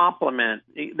compliment.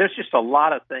 There's just a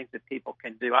lot of things that people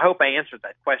can do. I hope I answered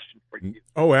that question for you.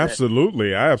 Oh,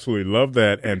 absolutely. I absolutely love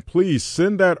that. And please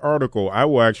send that article. I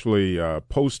will actually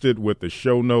post it with the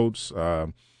show notes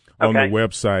on the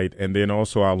website, and then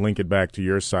also I'll link it back to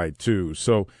your site too.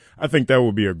 So I think that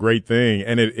would be a great thing.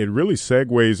 And it really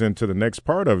segues into the next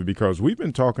part of it, because we've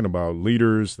been talking about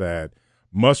leaders that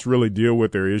must really deal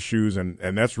with their issues, and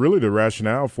that's really the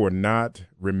rationale for not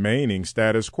remaining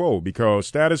status quo, because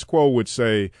status quo would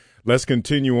say, let's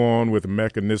continue on with a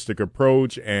mechanistic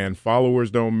approach, and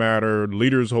followers don't matter,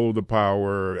 leaders hold the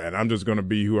power, and I'm just going to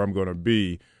be who I'm going to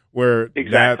be, where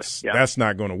that's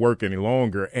not going to work any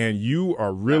longer. And you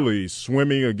are really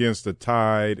swimming against the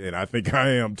tide, and I think I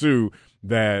am too,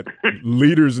 that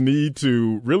leaders need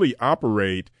to really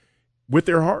operate with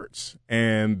their hearts,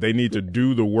 and they need to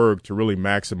do the work to really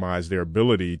maximize their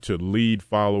ability to lead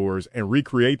followers and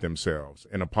recreate themselves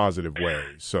in a positive way.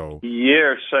 So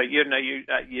you're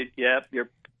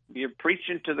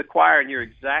preaching to the choir, and you're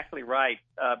exactly right.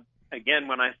 Again,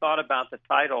 when I thought about the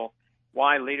title,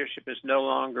 why leadership is no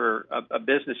longer a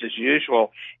business as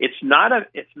usual. It's not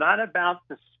about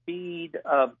the speed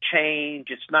of change.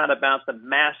 It's not about the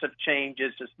massive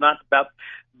changes. It's not about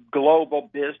global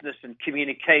business and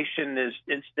communication is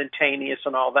instantaneous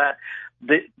and all that.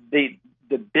 The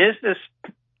business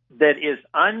that is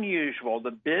unusual,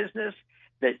 the business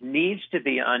that needs to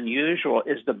be unusual,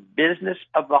 is the business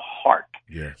of the heart.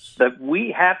 Yes. That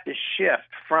we have to shift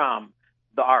from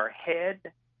our head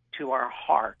to our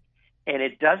heart. And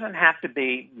it doesn't have to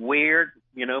be weird,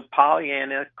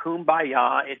 Pollyanna,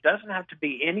 kumbaya. It doesn't have to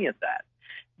be any of that.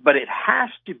 But it has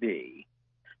to be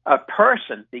a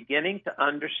person beginning to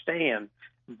understand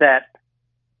that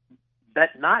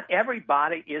not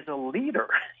everybody is a leader.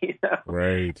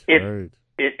 Right. It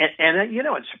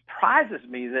surprises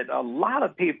me that a lot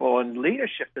of people in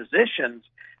leadership positions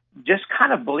just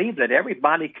kind of believe that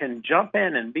everybody can jump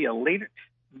in and be a leader.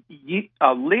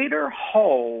 A leader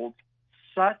holds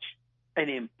such an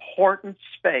important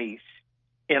space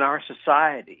in our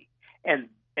society, and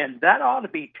that ought to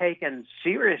be taken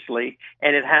seriously,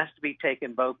 and it has to be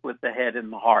taken both with the head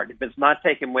and the heart. If it's not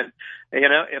taken with,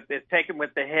 if it's taken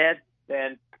with the head,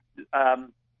 then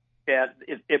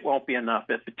it won't be enough.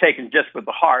 If it's taken just with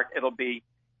the heart, it'll be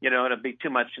too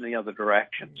much in the other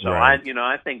direction. So right.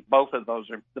 I think both of those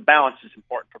the balance is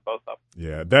important for both of them.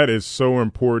 Yeah, that is so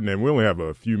important. And we only have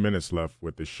a few minutes left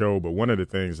with the show, but one of the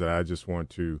things that I just want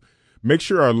to make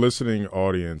sure our listening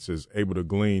audience is able to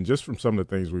glean just from some of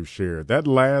the things we've shared. That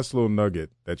last little nugget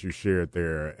that you shared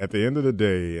there, at the end of the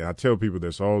day, and I tell people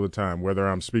this all the time, whether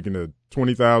I'm speaking to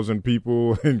 20,000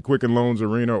 people in Quicken Loans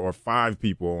Arena or 5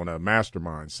 people on a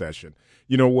mastermind session,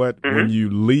 you know what? Mm-hmm. When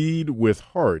you lead with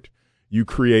heart, you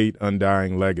create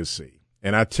undying legacy.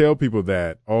 And I tell people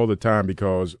that all the time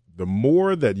because the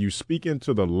more that you speak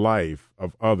into the life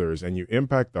of others and you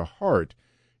impact the heart,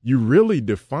 you really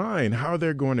define how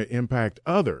they're going to impact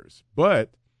others.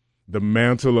 But the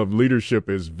mantle of leadership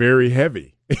is very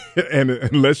heavy. And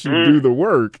unless you do the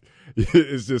work,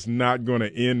 it's just not going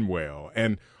to end well.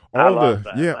 And all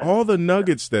the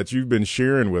nuggets that you've been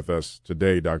sharing with us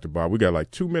today, Dr. Bob, we got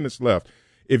like 2 minutes left.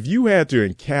 If you had to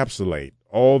encapsulate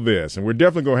all this, and we're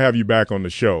definitely going to have you back on the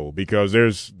show because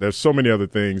there's so many other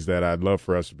things that I'd love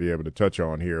for us to be able to touch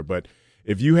on here. But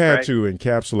if you had to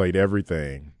encapsulate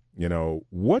everything,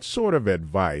 what sort of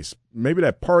advice, maybe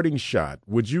that parting shot,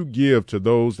 would you give to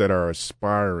those that are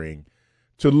aspiring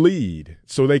to lead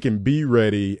so they can be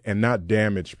ready and not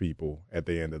damage people at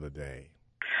the end of the day?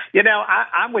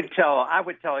 I would tell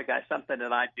a guy something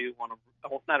that I do want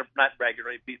to, not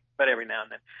regularly, but every now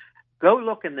and then. Go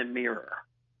look in the mirror.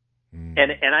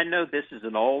 And I know this is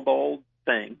an old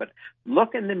thing, but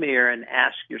look in the mirror and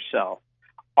ask yourself,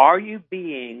 are you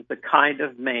being the kind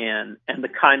of man and the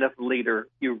kind of leader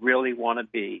you really want to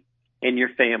be in your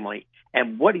family?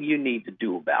 And what do you need to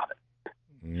do about it?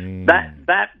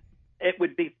 That it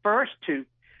would be first to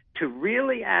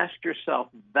really ask yourself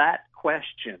that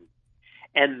question,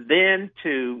 and then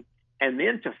to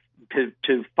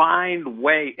find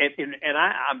way. And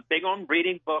I'm big on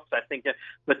reading books. I think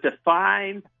but to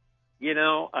find,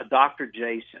 a Dr.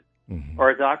 Jason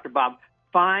or a Dr. Bob,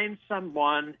 find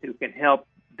someone who can help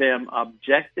them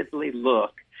objectively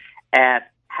look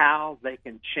at how they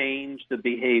can change the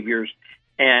behaviors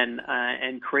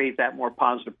and create that more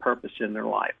positive purpose in their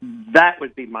life. That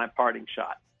would be my parting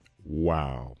shot.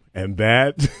 Wow. And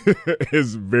that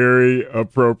is very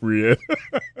appropriate.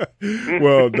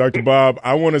 Well, Dr. Bob,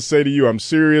 I want to say to you, I'm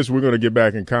serious. We're going to get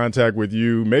back in contact with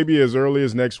you maybe as early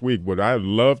as next week, but I'd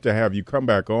love to have you come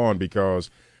back on because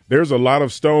there's a lot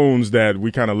of stones that we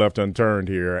kind of left unturned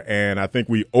here. And I think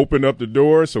we opened up the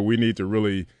door, so we need to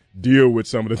really deal with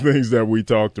some of the things that we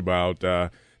talked about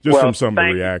from some of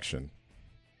the reaction.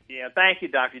 Yeah, thank you,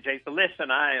 Dr. Jason.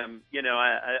 Listen, I am,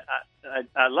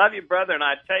 I love you, brother, and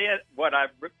I tell you what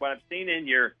I've seen in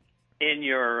your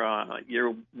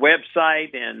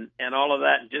website and all of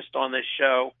that, and just on this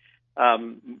show,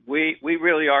 we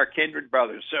really are kindred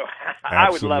brothers. So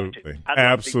I would love to.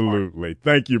 Absolutely.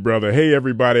 Thank you, brother. Hey,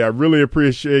 everybody, I really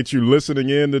appreciate you listening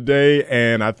in today.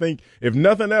 And I think if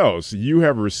nothing else, you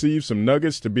have received some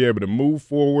nuggets to be able to move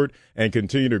forward and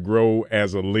continue to grow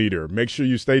as a leader. Make sure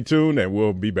you stay tuned, and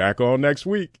we'll be back on next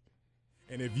week.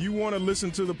 And if you want to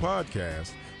listen to the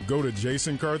podcast, go to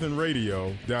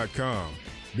jasoncarthenradio.com.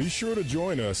 Be sure to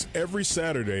join us every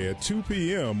Saturday at 2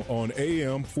 p.m. on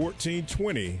AM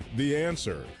 1420, The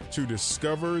Answer, to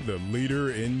discover the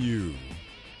leader in you.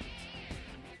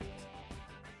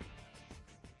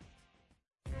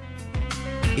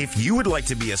 If you would like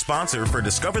to be a sponsor for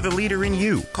Discover the Leader in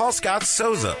You, call Scott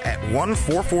Souza at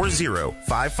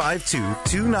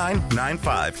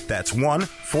 1-440-552-2995. That's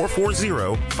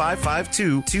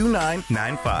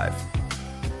 1-440-552-2995.